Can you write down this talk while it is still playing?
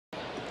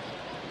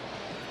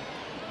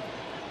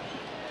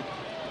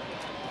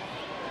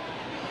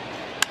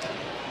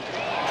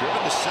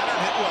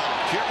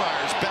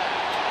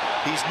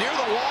He's near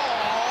the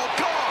wall.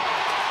 Gone.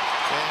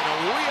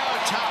 And we are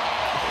tied.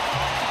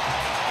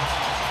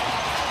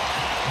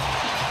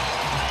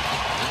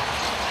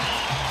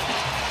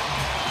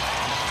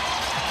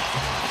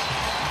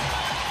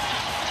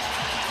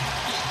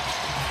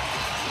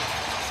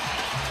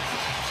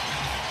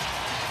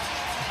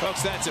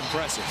 Folks, that's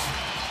impressive.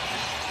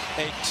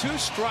 A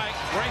 2-strike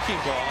breaking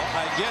ball.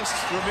 I guess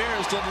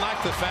Ramirez didn't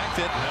like the fact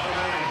that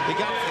he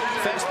got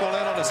the fastball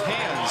in on his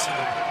hands.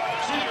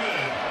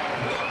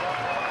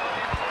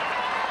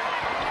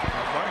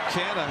 Mark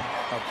Canha,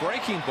 a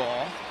breaking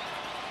ball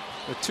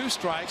with 2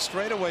 strikes,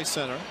 straightaway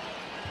center.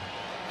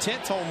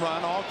 10th home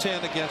run, all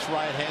 10 against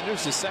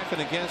right-handers. The second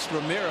against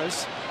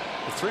Ramirez.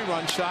 The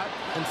 3-run shot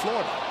in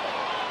Florida.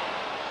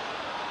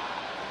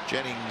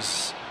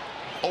 Jennings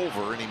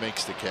over, and he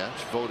makes the catch.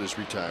 Vogt is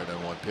retired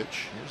on 1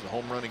 pitch. Here's the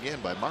home run again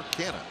by Mark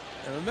Canha.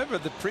 And remember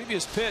the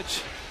previous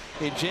pitch,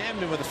 he jammed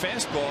him with a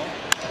fastball.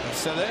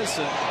 So there's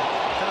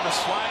kind of a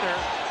slider.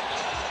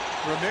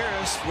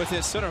 Ramirez with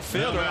his center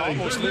fielder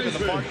almost leaving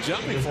the park,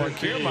 jumping for it.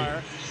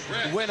 Kiermaier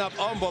went up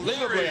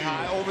unbelievably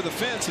high over the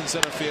fence in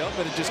center field,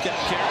 but it just got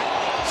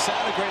carried.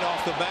 Sounded great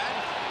off the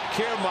bat.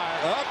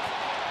 Kiermaier up.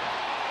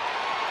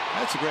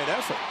 That's a great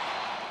effort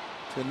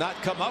to not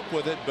come up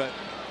with it, but